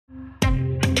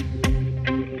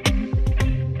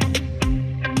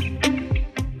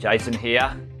Jason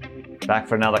here, back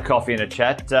for another coffee and a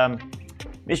chat.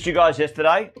 Missed you guys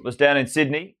yesterday. Was down in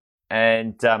Sydney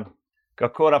and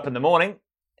got caught up in the morning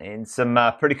in some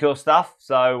pretty cool stuff.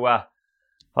 So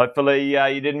hopefully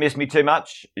you didn't miss me too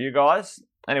much, you guys.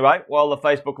 Anyway, while the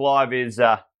Facebook Live is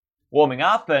warming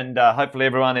up and hopefully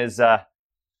everyone is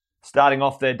starting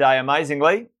off their day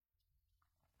amazingly,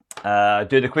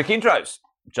 do the quick intros.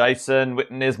 Jason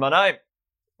Witten is my name.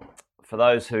 For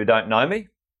those who don't know me,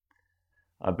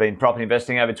 I've been property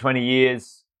investing over 20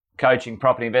 years, coaching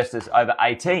property investors over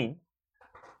 18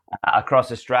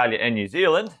 across Australia and New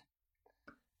Zealand.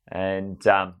 And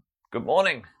good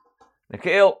morning,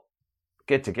 Nikhil.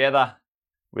 Get together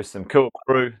with some cool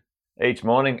crew each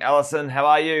morning. Alison, how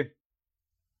are you?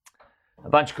 A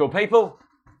bunch of cool people.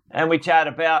 And we chat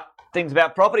about things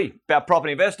about property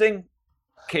investing,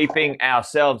 keeping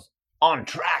ourselves on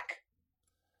track.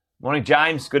 Morning,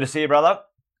 James. Good to see you, brother.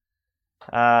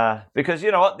 Because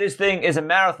you know what? This thing is a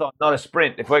marathon, not a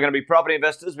sprint. If we're going to be property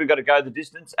investors, we've got to go the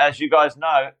distance. As you guys know,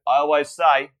 I always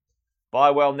say, buy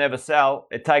well, never sell.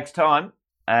 It takes time,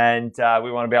 and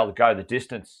we want to be able to go the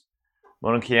distance.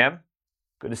 Morning, Kiam.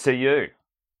 Good to see you.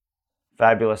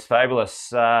 Fabulous,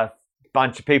 fabulous.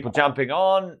 Bunch of people jumping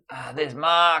on. There's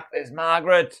Mark. There's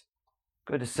Margaret.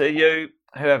 Good to see you.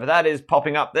 Whoever that is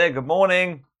popping up there. Good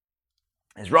morning.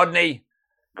 There's Rodney.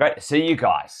 Great to see you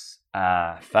guys.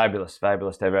 Fabulous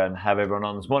to have everyone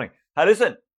on this morning. Hey,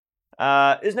 listen,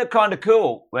 isn't it kind of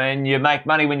cool when you make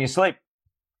money when you sleep?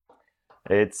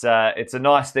 It's a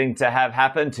nice thing to have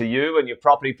happen to you and your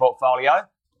property portfolio,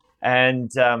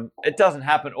 and it doesn't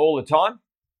happen all the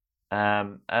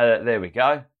time. There we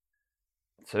go.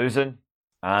 Susan,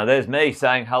 there's me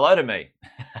saying hello to me.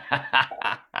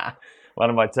 One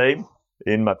of my team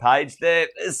in my page there.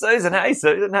 There's Susan. Hey,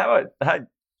 Susan, hey.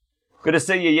 Good to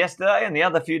see you yesterday and the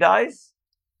other few days.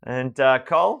 And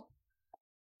Cole,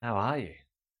 how are you?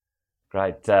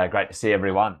 Great to see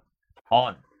everyone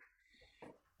on.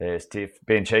 There's Tiff,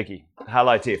 being cheeky.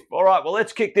 Hello, Tiff. All right, well,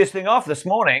 let's kick this thing off this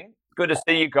morning. Good to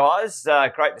see you guys.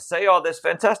 Great to see you. Oh, that's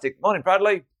fantastic. Morning,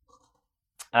 Bradley.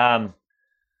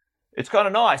 It's kind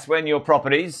of nice when your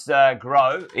properties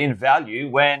grow in value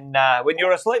when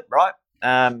you're asleep, right?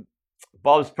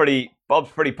 Bob's pretty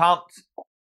pumped.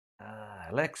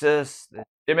 Alexis,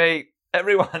 Jimmy,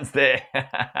 everyone's there.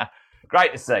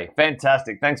 Great to see.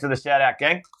 Fantastic. Thanks for the shout out,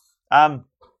 gang. And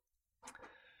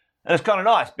it's kind of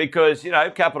nice because, you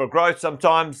know, capital growth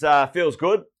sometimes feels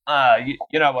good.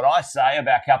 You know what I say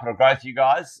about capital growth, you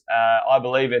guys. I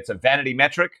believe it's a vanity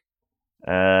metric.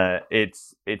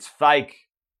 It's fake.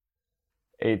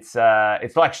 It's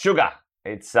like sugar.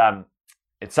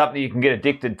 It's something you can get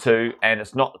addicted to, and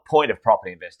it's not the point of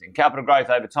property investing. Capital growth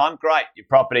over time, great. Your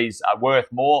properties are worth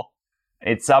more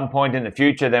at some point in the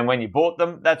future than when you bought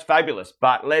them. That's fabulous.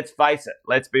 But let's face it.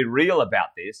 Let's be real about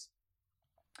this.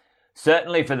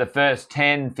 Certainly for the first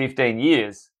 10, 15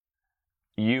 years,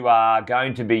 you are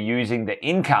going to be using the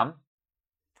income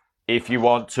if you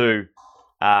want to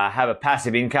have a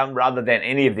passive income rather than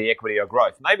any of the equity or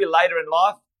growth. Maybe later in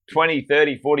life, 20,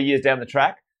 30, 40 years down the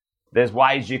track, there's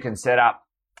ways you can set up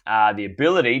the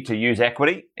ability to use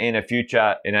equity in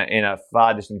a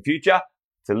far distant future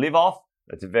to live off.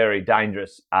 It's a very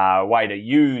dangerous way to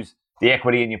use the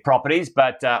equity in your properties,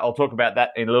 but I'll talk about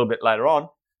that in a little bit later on.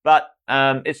 But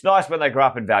it's nice when they grow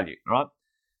up in value, right?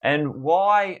 And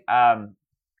why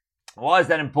is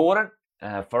that important?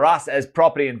 For us as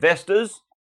property investors,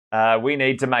 we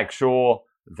need to make sure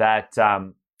that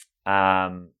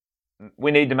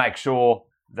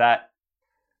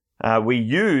we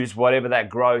use whatever that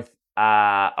growth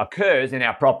occurs in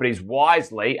our properties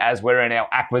wisely as we're in our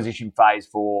acquisition phase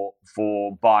for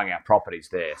buying our properties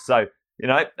there. So, you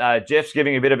know, Jeff's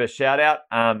giving a bit of a shout out.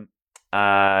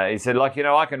 He said, like, you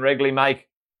know, I can regularly make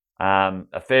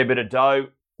a fair bit of dough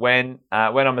when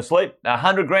I'm asleep.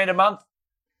 100 grand a month,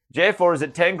 Jeff, or is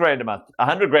it 10 grand a month?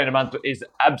 100 grand a month is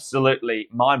absolutely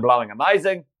mind-blowing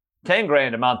amazing. 10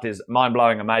 grand a month is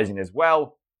mind-blowing amazing as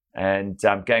well. And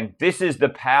gang, this is the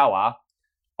power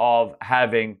of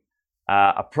having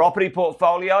a property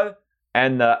portfolio,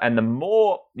 and the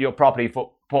more your property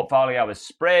portfolio is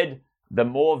spread, the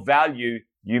more value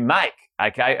you make.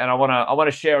 Okay, and I want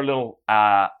to share a little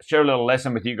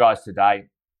lesson with you guys today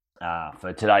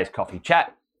for today's coffee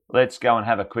chat. Let's go and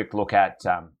have a quick look at.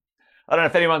 I don't know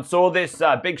if anyone saw this.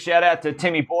 Big shout out to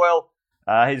Timmy Boyle.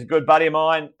 He's a good buddy of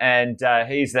mine, and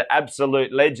he's the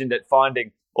absolute legend at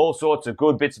finding all sorts of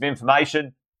good bits of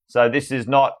information. So this is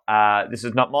not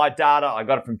my data. I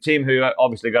got it from Tim, who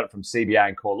obviously got it from CBA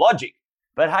and CoreLogic.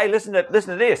 But hey, listen to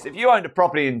this. If you owned a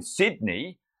property in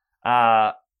Sydney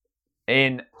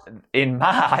in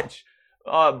March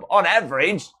on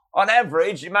average,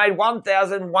 you made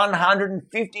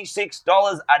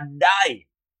 $1,156 a day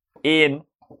in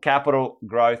capital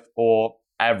growth or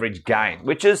average gain,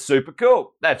 which is super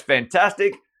cool. That's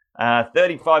fantastic.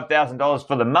 $35,000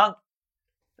 for the month.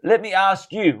 Let me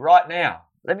ask you right now.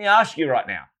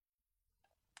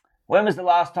 When was the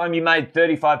last time you made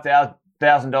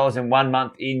 $35,000 in 1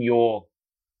 month in your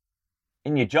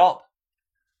job?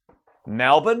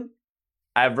 Melbourne,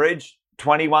 average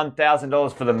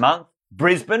 $21,000 for the month.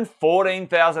 Brisbane,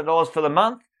 $14,000 for the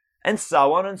month, and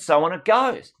so on it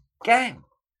goes. Gang,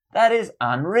 that is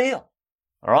unreal.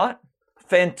 All right?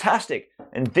 Fantastic.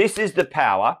 And this is the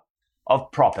power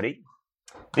of property.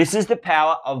 This is the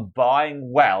power of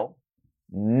buying well,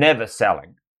 never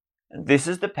selling. And this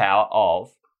is the power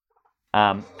of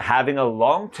having a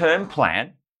long-term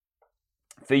plan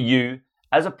for you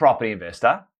as a property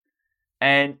investor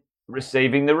and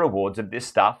receiving the rewards of this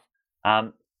stuff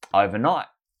overnight.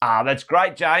 That's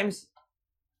great, James.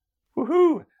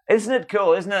 Woohoo! Isn't it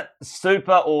cool? Isn't it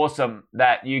super awesome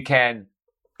that you can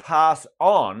pass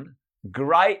on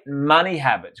great money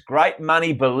habits, great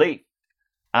money belief,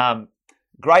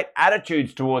 great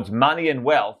attitudes towards money and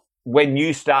wealth when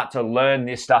you start to learn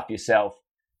this stuff yourself,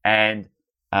 and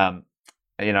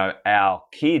our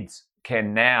kids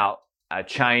can now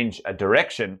change a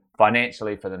direction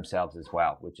financially for themselves as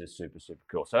well, which is super, super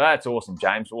cool. So that's awesome,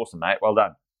 James. Awesome, mate. Well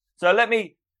done. So let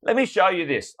me show you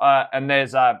this. And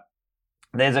there's a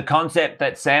concept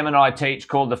that Sam and I teach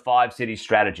called the 5 city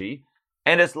strategy,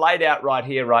 and it's laid out right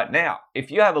here, right now.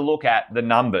 If you have a look at the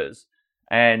numbers,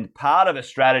 and part of a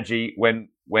strategy when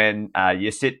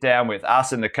you sit down with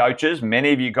us and the coaches,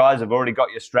 many of you guys have already got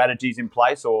your strategies in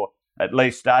place, or at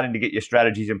least starting to get your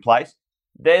strategies in place.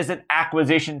 There's an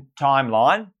acquisition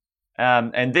timeline,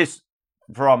 and this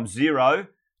from 0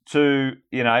 to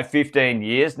 15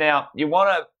 years. Now you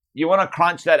want to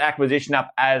crunch that acquisition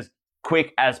up as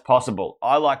quick as possible.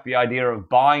 I like the idea of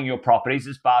buying your properties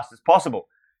as fast as possible.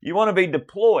 You want to be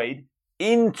deployed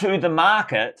into the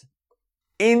market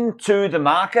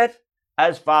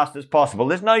as fast as possible.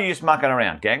 There's no use mucking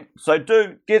around, gang. So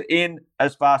do get in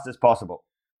as fast as possible.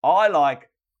 I like,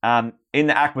 in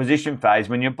the acquisition phase,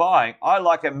 when you're buying, I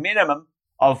like a minimum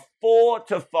of 4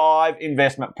 to 5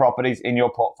 investment properties in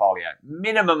your portfolio.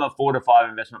 Minimum of 4 to 5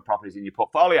 investment properties in your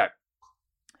portfolio.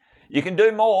 You can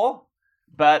do more,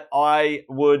 but I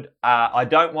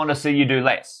don't want to see you do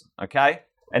less, okay?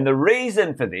 And the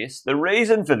reason for this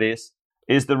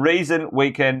is the reason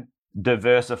we can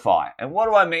diversify. And what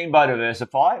do I mean by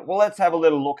diversify? Well, let's have a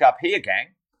little look up here, gang.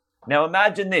 Now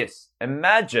imagine this.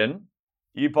 Imagine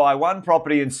you buy one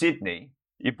property in Sydney,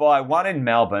 you buy one in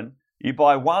Melbourne, you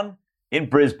buy one in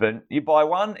Brisbane, you buy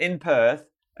one in Perth,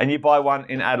 and you buy one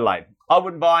in Adelaide. I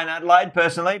wouldn't buy in Adelaide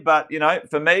personally, but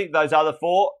for me, those other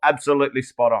 4, absolutely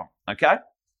spot on, okay?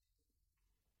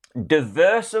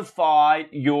 Diversify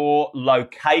your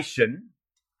location,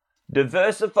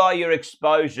 diversify your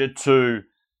exposure to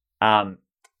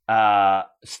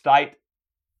state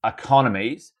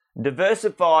economies,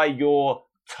 diversify your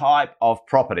type of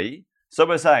property. So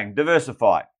we're saying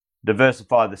diversify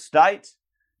the state,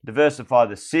 diversify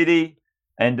the city,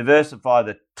 and diversify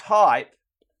the type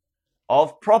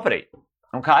of property.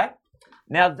 Okay?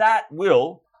 Now that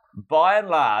will, by and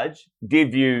large,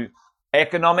 give you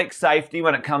economic safety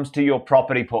when it comes to your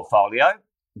property portfolio,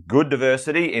 good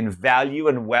diversity in value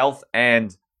and wealth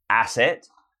and asset.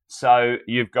 So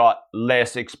you've got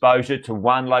less exposure to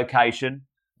one location,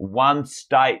 one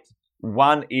state,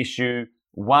 one issue,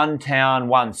 one town,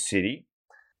 one city.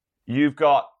 You've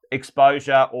got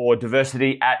exposure or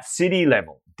diversity at city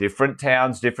level, different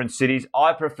towns, different cities.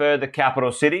 I prefer the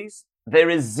capital cities. There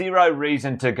is zero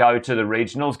reason to go to the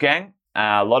regionals, gang.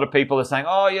 A lot of people are saying,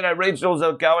 regionals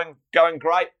are going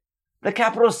great. The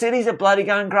capital cities are bloody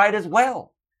going great as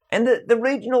well. And the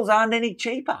regionals aren't any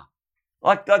cheaper.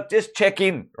 Like just check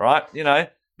in, right?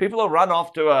 People will run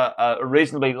off to a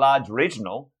reasonably large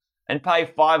regional and pay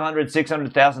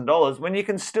 $500,000, $600,000 when you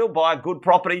can still buy a good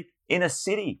property in a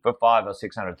city for $500,000 or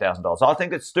 $600,000. I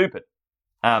think it's stupid.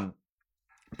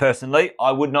 Personally,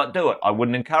 I would not do it. I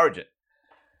wouldn't encourage it.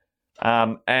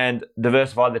 And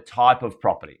diversify the type of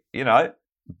property.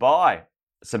 Buy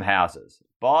some houses,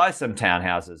 buy some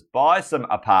townhouses, buy some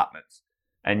apartments.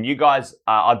 And you guys,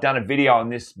 I've done a video on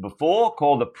this before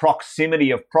called the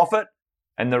proximity of profit.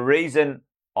 And the reason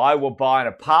I will buy an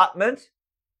apartment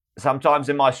sometimes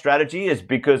in my strategy is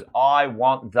because I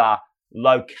want the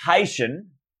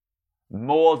location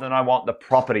more than I want the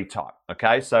property type.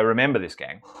 Okay, so remember this,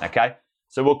 gang. Okay,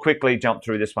 so we'll quickly jump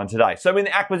through this one today. So in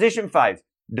the acquisition phase,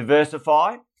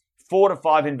 diversify 4 to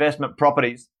 5 investment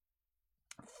properties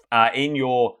in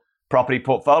your property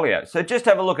portfolio. So just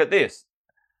have a look at this.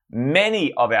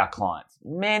 Many of our clients,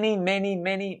 many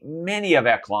of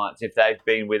our clients, if they've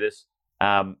been with us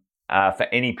for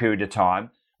any period of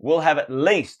time, will have at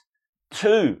least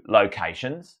two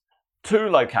locations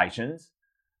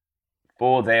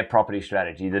for their property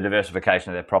strategy, the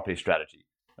diversification of their property strategy.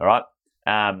 All right.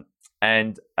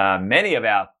 Many of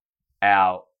our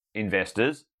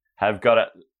investors have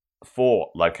got 4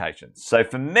 locations. So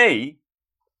for me,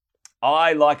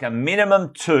 I like a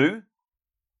minimum two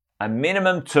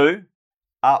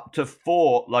up to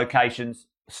 4 locations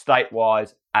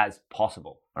state-wise as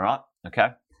possible. All right.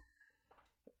 Okay.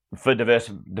 For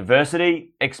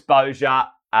diversity, exposure,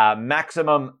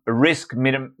 maximum risk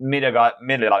minimization,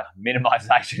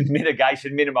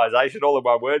 all in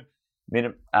one word,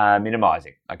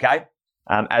 minimizing, okay,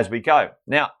 as we go.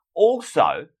 Now,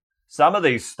 also, some of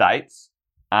these states,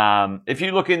 if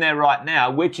you look in there right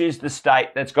now, which is the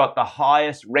state that's got the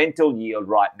highest rental yield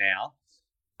right now,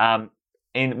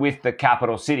 with the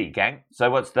capital city, gang? So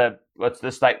what's the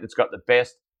state that's got the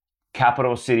best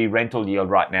capital city rental yield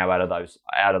right now out of those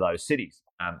cities?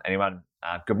 Anyone?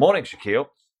 Good morning, Shaquille.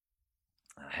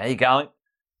 How you going?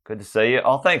 Good to see you.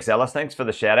 Oh, thanks, Alice. Thanks for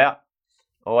the shout out.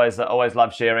 Always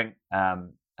love sharing. Mark.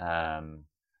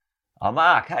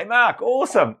 Hey, Mark.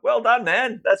 Awesome. Well done,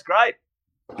 man. That's great.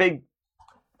 Big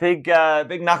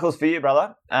knuckles for you,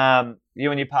 brother.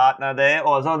 You and your partner there.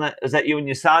 Or is that you and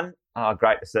your son? Oh,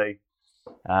 great to see.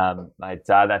 Mate,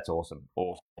 that's awesome.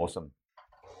 Awesome.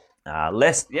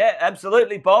 Yeah,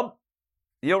 absolutely, Bob.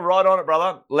 You're right on it,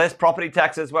 brother. Less property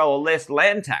tax as well, or less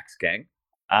land tax, gang.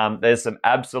 There's some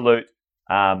absolute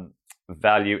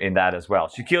value in that as well.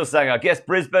 Shaquille's saying, I guess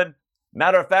Brisbane.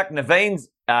 Matter of fact, Naveen's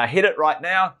hit it right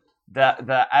now.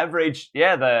 The average,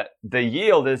 the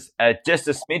yield is just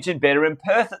a smidgen better in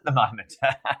Perth at the moment.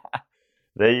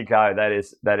 There you go. That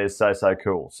is so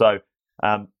cool. So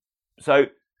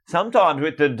sometimes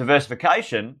with the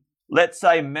diversification, let's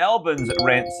say Melbourne's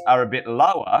rents are a bit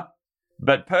lower,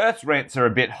 but Perth's rents are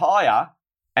a bit higher,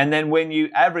 and then when you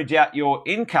average out your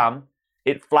income,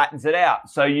 it flattens it out.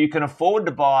 So you can afford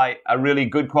to buy a really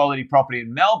good quality property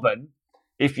in Melbourne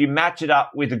if you match it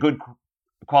up with a good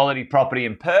quality property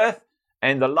in Perth,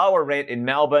 and the lower rent in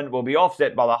Melbourne will be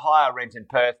offset by the higher rent in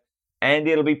Perth, and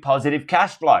it'll be positive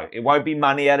cash flow. It won't be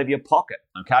money out of your pocket,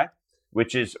 okay?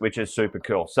 Which is super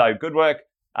cool. So good work.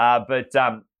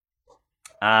 Naveen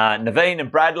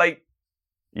and Bradley,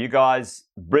 you guys,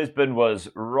 Brisbane was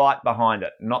right behind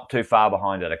it, not too far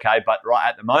behind it, okay? But right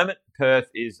at the moment, Perth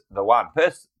is the one.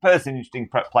 Perth's an interesting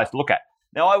place to look at.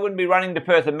 Now, I wouldn't be running to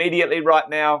Perth immediately right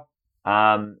now,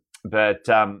 but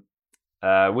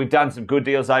we've done some good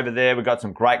deals over there. We've got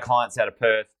some great clients out of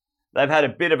Perth. They've had a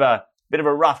bit of a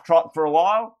rough trot for a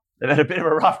while. But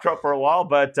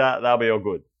they'll be all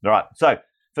good. All right. So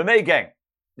for me, gang,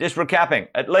 just recapping,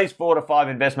 at least 4 to 5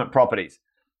 investment properties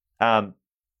in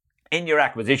your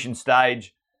acquisition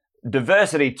stage.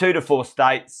 Diversity, 2 to 4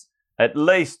 states. At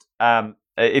least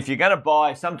if you're going to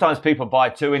buy, sometimes people buy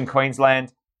 2 in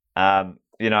Queensland, or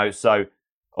 2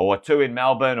 in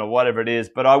Melbourne or whatever it is.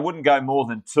 But I wouldn't go more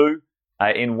than 2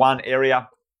 in one area.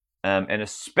 And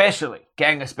especially,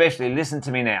 listen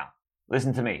to me now.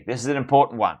 Listen to me. This is an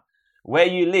important one. Where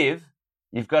you live,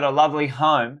 you've got a lovely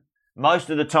home. Most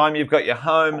of the time you've got your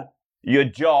home, your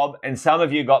job, and some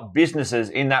of you got businesses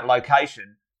in that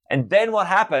location. And then what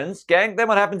happens, gang? Then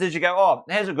what happens is you go, oh,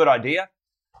 here's a good idea.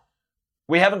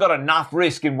 We haven't got enough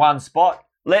risk in one spot.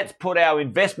 Let's put our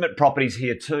investment properties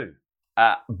here too.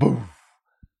 Boom.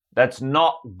 That's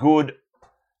not good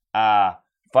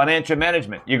financial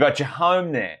management. You got your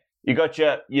home there. You got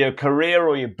your career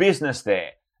or your business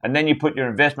there. And then you put your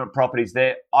investment properties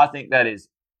there. I think that is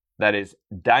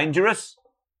dangerous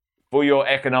for your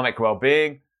economic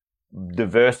well-being.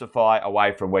 Diversify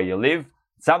away from where you live.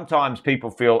 Sometimes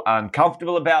people feel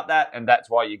uncomfortable about that, and that's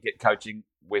why you get coaching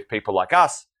with people like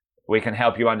us. We can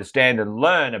help you understand and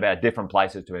learn about different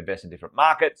places to invest in different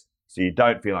markets so you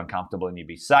don't feel uncomfortable and you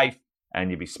be safe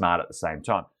and you be smart at the same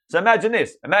time. So imagine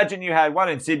this. Imagine you had one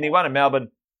in Sydney, one in Melbourne,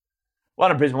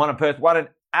 one in Brisbane, one in Perth, one in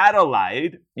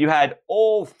Adelaide. You had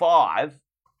all five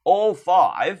of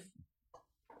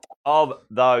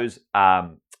those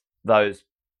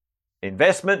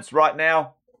investments right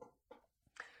now.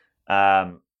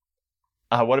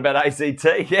 What about ACT?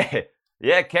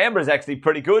 Yeah, Canberra's actually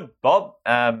pretty good, Bob.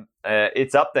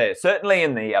 It's up there. Certainly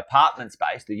in the apartment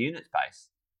space, the unit space,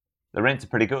 the rents are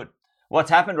pretty good. What's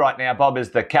happened right now, Bob,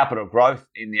 is the capital growth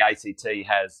in the ACT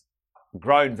has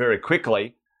grown very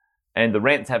quickly, and the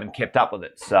rents haven't kept up with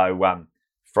it. So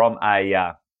from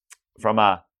an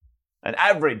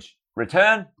average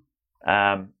return,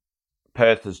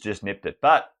 Perth has just nipped it.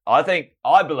 But I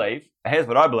believe, here's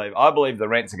what I believe. I believe the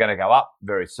rents are going to go up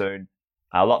very soon,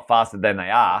 a lot faster than they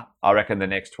are. I reckon the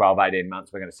next 12, 18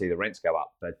 months, we're going to see the rents go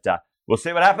up. But we'll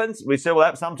see what happens. We see what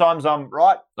happens. Sometimes I'm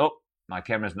right. Oh, my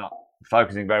camera's not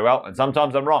focusing very well. And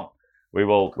sometimes I'm wrong. We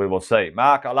will see.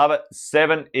 Mark, I love it.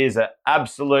 7 is an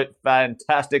absolute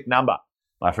fantastic number,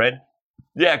 my friend.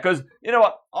 Yeah, because you know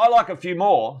what? I like a few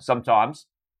more sometimes.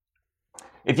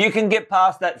 If you can get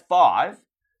past that 5,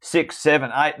 6,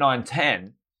 7, 8, 9,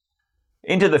 10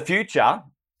 into the future,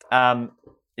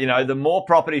 the more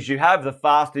properties you have, the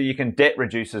faster you can debt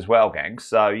reduce as well, gang.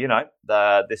 So,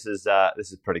 this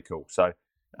is pretty cool. So,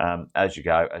 as you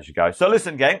go. So,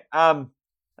 listen, gang,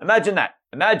 imagine that.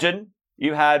 Imagine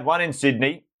you had one in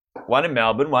Sydney, one in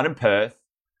Melbourne, one in Perth,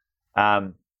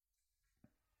 one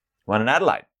in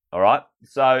Adelaide. All right.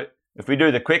 So, if we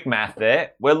do the quick math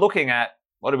there, we're looking at,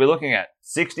 what are we looking at?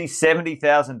 $60,000,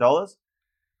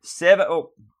 $70,000.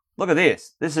 Oh, look at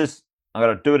this. This is, I've got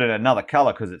to do it in another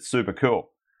color because it's super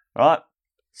cool. Right?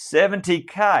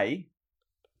 70K.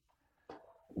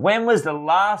 When was the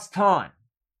last time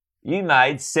you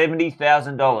made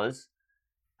 $70,000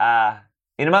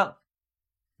 in a month?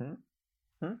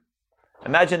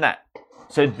 Imagine that.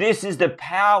 So this is the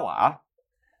power.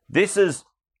 This is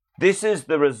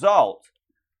the result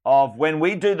of when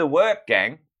we do the work,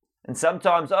 gang. And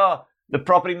sometimes, the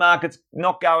property market's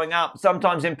not going up.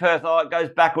 Sometimes in Perth, it goes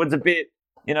backwards a bit.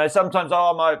 Sometimes,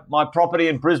 my property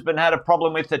in Brisbane had a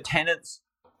problem with the tenants.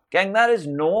 Gang, that is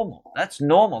normal. That's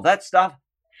normal. That stuff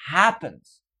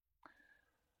happens.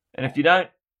 And if you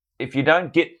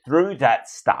don't get through that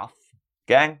stuff,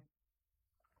 gang,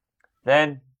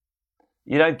 then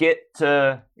you don't get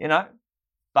to,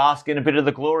 bask in a bit of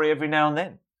the glory every now and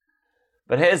then.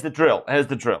 But here's the drill.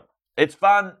 It's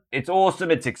fun. It's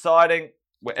awesome. It's exciting.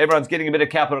 Everyone's getting a bit of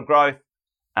capital growth.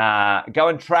 Go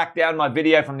and track down my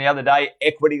video from the other day,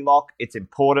 Equity Lock. It's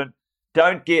important.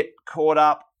 Don't get caught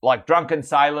up like drunken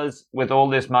sailors with all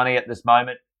this money at this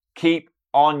moment. Keep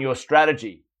on your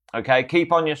strategy, okay?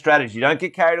 Keep on your strategy. Don't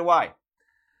get carried away.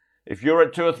 If you're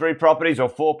at 2 or 3 properties or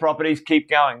 4 properties, keep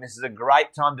going. This is a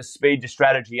great time to speed your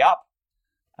strategy up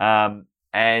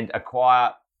and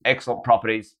acquire excellent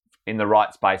properties in the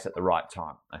right space at the right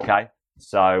time, okay?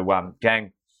 So,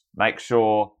 gang, make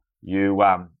sure you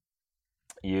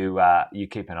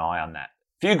keep an eye on that.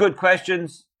 A few good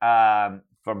questions from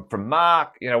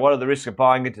Mark. What are the risks of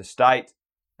buying into state?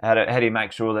 How do you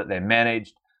make sure that they're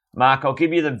managed? Mark, I'll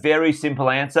give you the very simple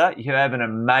answer. You have an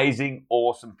amazing,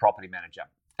 awesome property manager.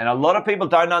 And a lot of people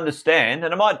don't understand,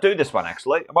 and I might do this one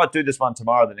actually. I might do this one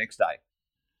tomorrow or the next day.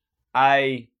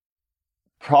 A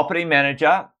property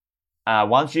manager,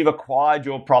 once you've acquired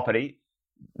your property,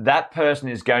 that person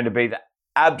is going to be the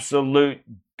absolute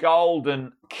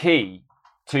golden key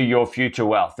to your future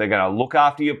wealth. They're going to look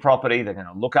after your property, they're going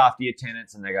to look after your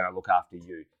tenants, and they're going to look after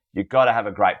you. You've got to have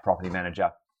a great property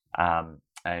manager. Oh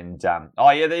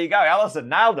yeah, there you go. Alison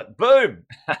nailed it. Boom.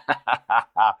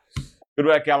 Good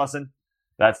work, Alison.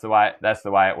 That's the way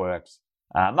it works.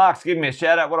 Mark's giving me a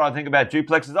shout out. What do I think about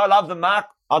duplexes? I love them, Mark.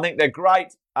 I think they're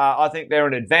great. I think they're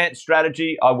an advanced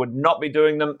strategy. I would not be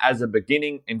doing them as a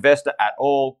beginning investor at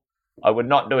all. I would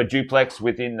not do a duplex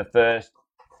within the first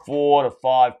 4 to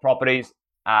 5 properties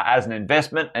as an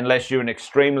investment unless you're an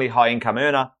extremely high income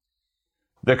earner.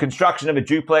 The construction of a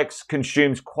duplex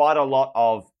consumes quite a lot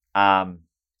of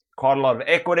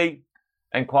equity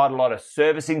and quite a lot of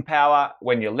servicing power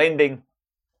when you're lending,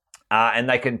 and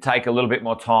they can take a little bit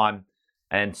more time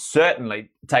and certainly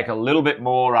take a little bit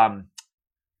more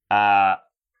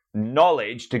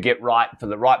knowledge to get right for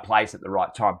the right place at the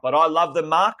right time. But I love them,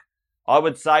 Mark. I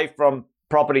would say from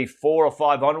property 4 or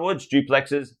 5 onwards,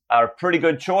 duplexes are a pretty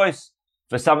good choice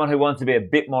for someone who wants to be a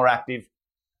bit more active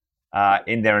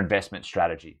in their investment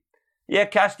strategy. Yeah,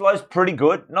 cash flow's pretty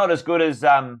good. Not as good as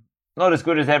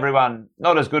everyone.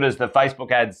 Not as good as the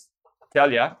Facebook ads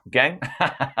tell you, gang.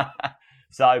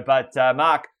 But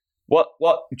Mark, what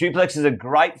duplexes are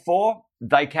great for?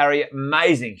 They carry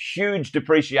amazing, huge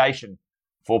depreciation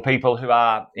for people who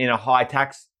are in a high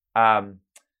tax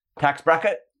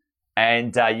bracket,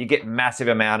 and you get massive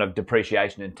amount of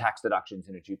depreciation and tax deductions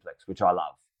in a duplex, which I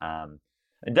love.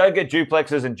 And don't get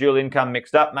duplexes and dual income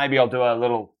mixed up. Maybe I'll do a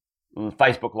little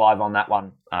Facebook Live on that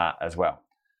one as well.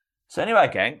 So anyway,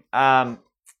 gang, that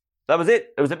was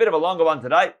it. It was a bit of a longer one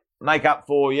today. Make up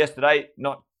for yesterday,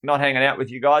 not hanging out with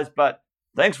you guys. But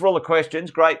thanks for all the questions.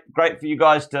 Great for you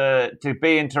guys to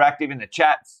be interactive in the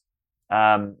chats.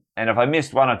 And if I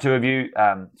missed 1 or 2 of you,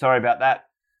 sorry about that.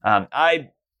 Abe,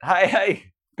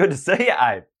 hey, good to see you,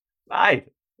 Abe. Mate,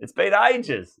 it's been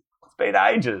ages.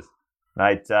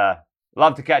 Mate,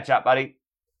 love to catch up, buddy.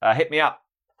 hit me up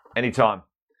anytime.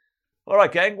 All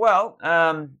right, gang. Well,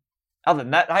 other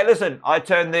than that, hey, listen, I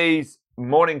turn these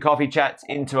morning coffee chats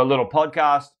into a little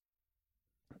podcast.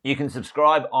 You can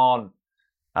subscribe on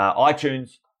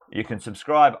iTunes. You can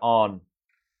subscribe on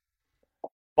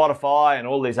Spotify and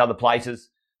all these other places.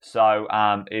 So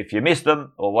if you miss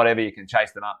them or whatever, you can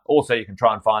chase them up. Also, you can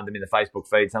try and find them in the Facebook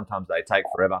feed. Sometimes they take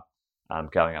forever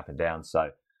going up and down. So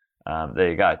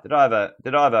there you go. Did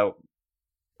I have a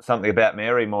something about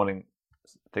Mary morning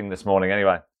thing this morning?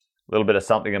 Anyway, a little bit of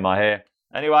something in my hair.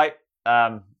 Anyway,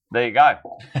 there you go.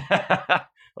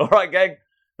 All right, gang.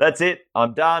 That's it.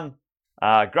 I'm done.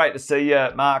 Great to see you,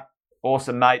 Mark.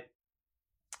 Awesome, mate.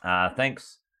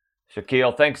 Thanks,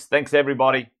 Shaquille. Thanks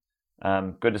everybody.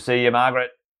 Good to see you, Margaret.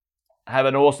 Have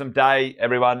an awesome day,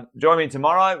 everyone. Join me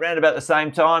tomorrow, around about the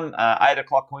same time, 8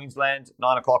 o'clock Queensland,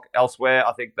 9 o'clock elsewhere.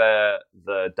 I think the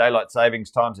daylight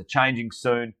savings times are changing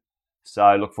soon,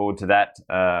 so look forward to that.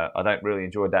 I don't really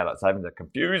enjoy daylight savings. It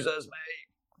confuses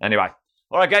me. Anyway,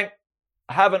 all right, gang.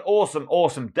 Have an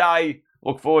awesome day.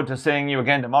 Look forward to seeing you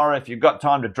again tomorrow. If you've got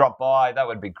time to drop by, that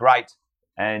would be great.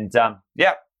 And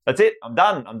yeah, that's it. I'm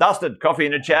done. I'm dusted. Coffee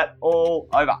in the chat all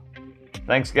over.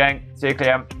 Thanks, gang. See you,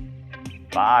 Clem.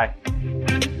 Bye.